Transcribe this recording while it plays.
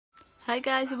Hi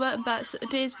guys, welcome back. So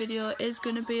today's video is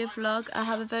going to be a vlog. I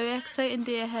have a very exciting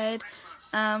day ahead.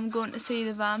 I'm going to see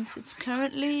the vamps. It's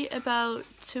currently about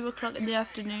 2 o'clock in the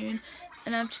afternoon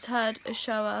and I've just had a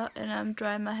shower and I'm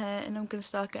drying my hair and I'm going to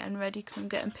start getting ready because I'm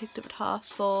getting picked up at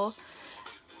 4:30.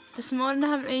 This morning I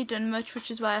haven't really done much, which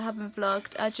is why I haven't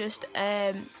vlogged. I've just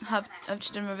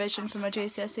done revision for my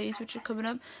GCSEs which are coming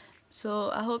up.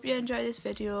 So I hope you enjoy this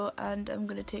video and I'm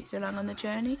going to take you along on the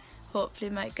journey. Hopefully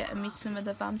might get to meet some of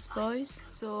the vamps boys.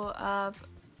 So I've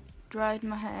dried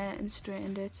my hair and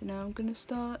straightened it, so now I'm going to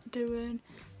start doing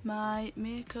my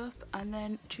makeup and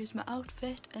then choose my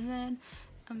outfit, and then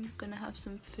I'm going to have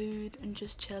some food and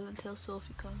just chill until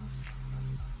Sophie comes.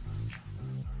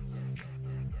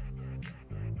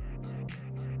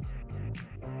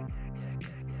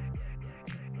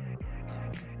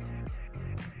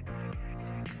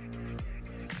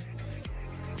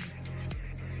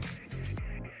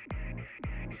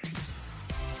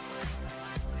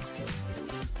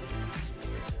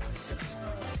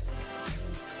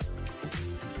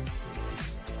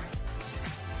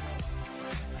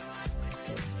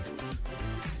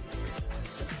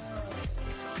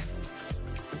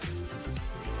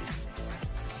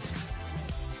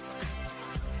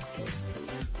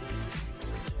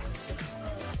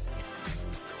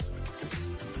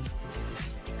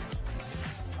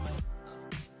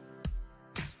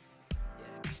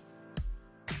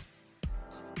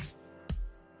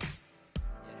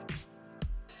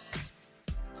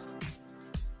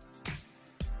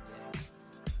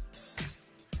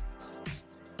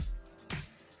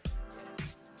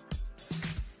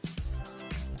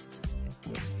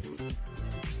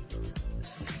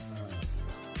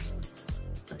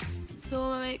 So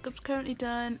my makeup's currently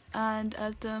done and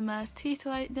I've done my teeth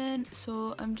whitening,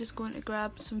 so I'm just going to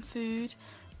grab some food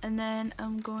and then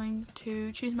I'm going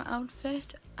to choose my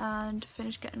outfit and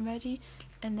finish getting ready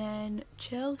and then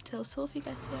chill till Sophie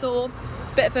gets here. So,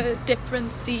 bit of a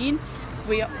different scene.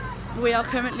 We are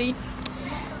currently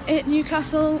at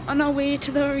Newcastle on our way to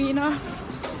the arena.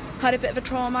 Had a bit of a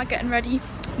trauma getting ready.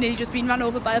 Nearly just been run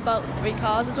over by about 3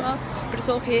 cars as well, but it's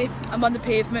okay. I'm on the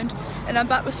pavement and I'm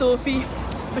back with Sophie,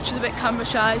 but she's a bit camera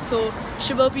shy, so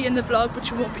she will be in the vlog but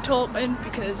she won't be talking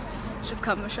because she's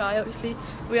camera shy obviously.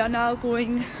 We are now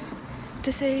going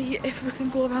to see if we can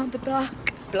go around the back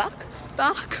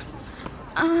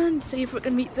and see if we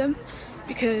can meet them,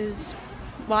 because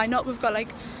why not? We've got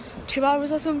like 2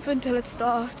 hours or something till it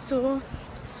starts, so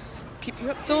keep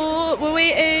you up. So we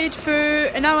waited for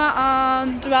an hour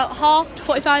and about half to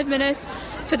 45 minutes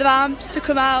for the vamps to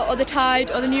come out, or the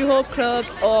Tide or the New Hope Club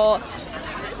or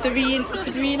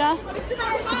Sabrina,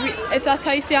 if that's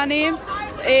how you say her name,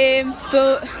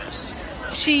 but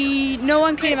no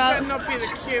one came out. Not be the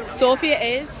queue. Sophie it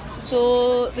is.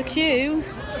 So the queue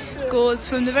goes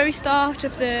from the very start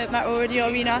of the Metro Radio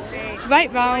Arena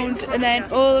right round and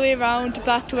then all the way around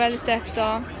back to where the steps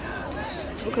are.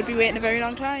 So we could be waiting a very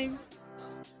long time.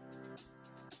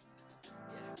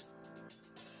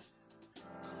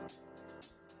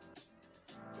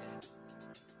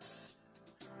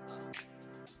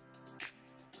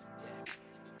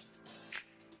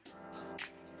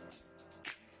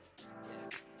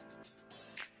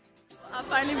 I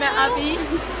finally met Abby.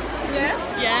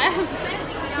 Yeah.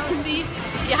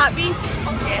 Seats. You happy?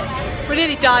 Yes. We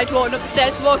nearly died walking up the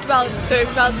stairs. We walked through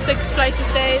about 6 flights of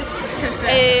stairs.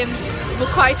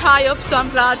 We're quite high up, so I'm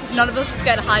glad none of us are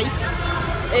scared of heights.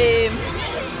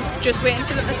 Just waiting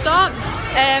for them to start.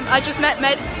 I just met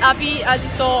Abby, as you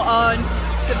saw on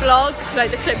the vlog,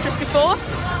 like the clip just before.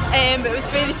 It was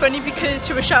really funny because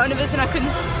she was shouting at us and I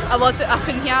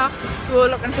couldn't hear. We were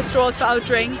looking for straws for our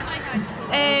drinks.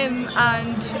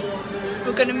 And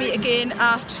we're going to meet again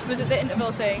at, was it the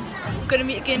interval thing? We're going to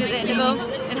meet again at the interval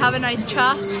and have a nice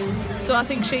chat. So I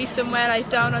think she's somewhere like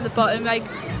down on the bottom, like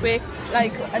we're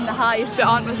like in the highest bit,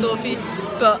 aren't we, Sophie?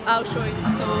 But I'll show you.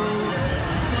 So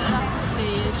that's the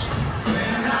stage.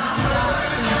 That's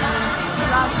the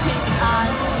round pick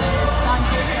and the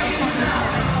standard seats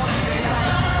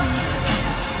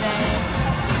there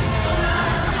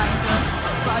behind us.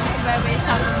 But obviously where we're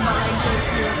standing, not like those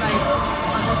who are like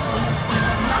on this one.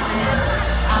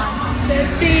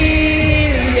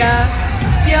 Cecilia,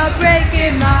 you're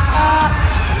breaking my heart,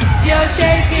 you're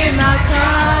shaking my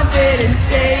confidence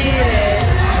daily.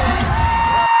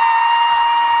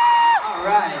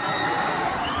 Alright.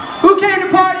 Who came to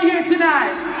party here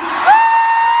tonight?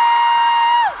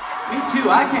 Me too,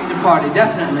 I came to party,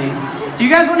 definitely. Do you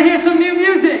guys want to hear some new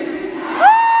music?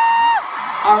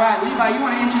 Alright, Levi, you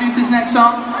want to introduce this next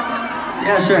song?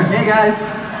 Yeah, sure. Hey guys.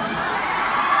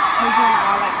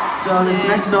 So this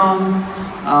next song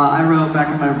I wrote back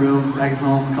in my room, back at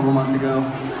home a couple months ago.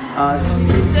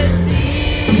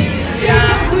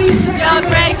 You're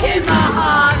breaking my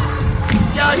heart.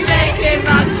 You're shaking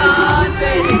my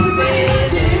confidence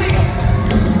feeling.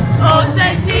 Oh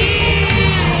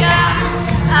Cecilia,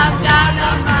 I'm down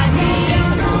on my knees.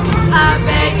 I'm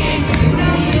begging you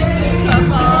please to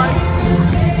come on.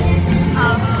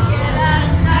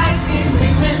 Last night we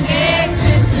were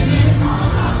dancing to you.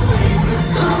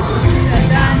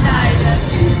 And I left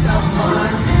you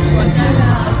someone. Was a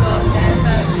love of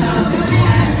never comes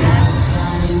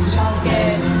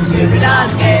again. Do it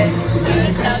again. Do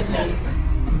it again.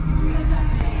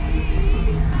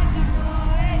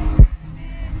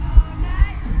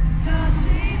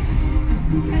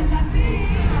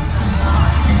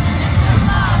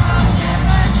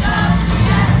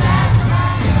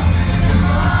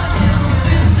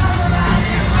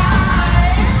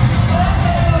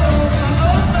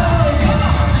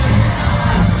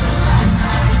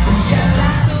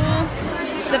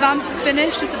 The vamps is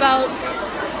finished. It's about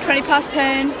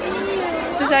 10:20.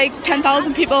 There's like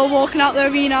 10,000 people walking out the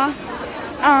arena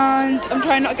and I'm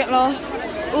trying not to get lost.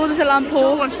 Oh, there's a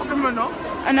lamppost.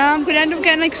 And I'm going to end up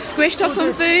getting like squished or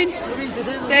something.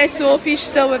 There's Sophie, she's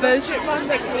still with us.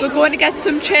 We're going to get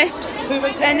some chips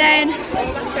and then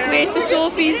wait for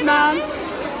Sophie's mum.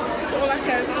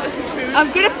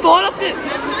 I'm going to fall off the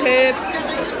curb.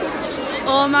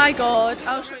 Oh my god,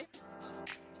 I'll show you.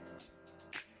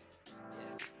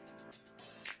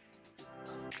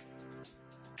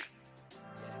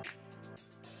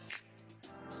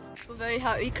 We're very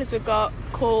happy because we've got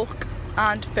Coke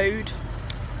and food.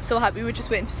 So happy. We're just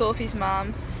waiting for Sophie's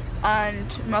mum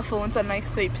and my phone's on like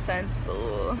 3%,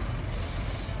 so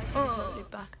I'm currently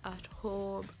back at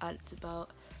home and it's about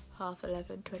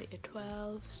 11:30, 20 to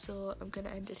 12, so I'm gonna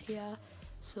end it here.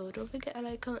 So don't forget to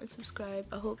like, comment and subscribe.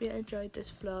 I hope you enjoyed this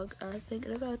vlog. I'm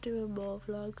thinking about doing more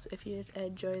vlogs if you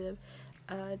enjoy them,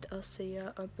 and I'll see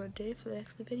you on Monday for the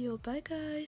next video. Bye guys.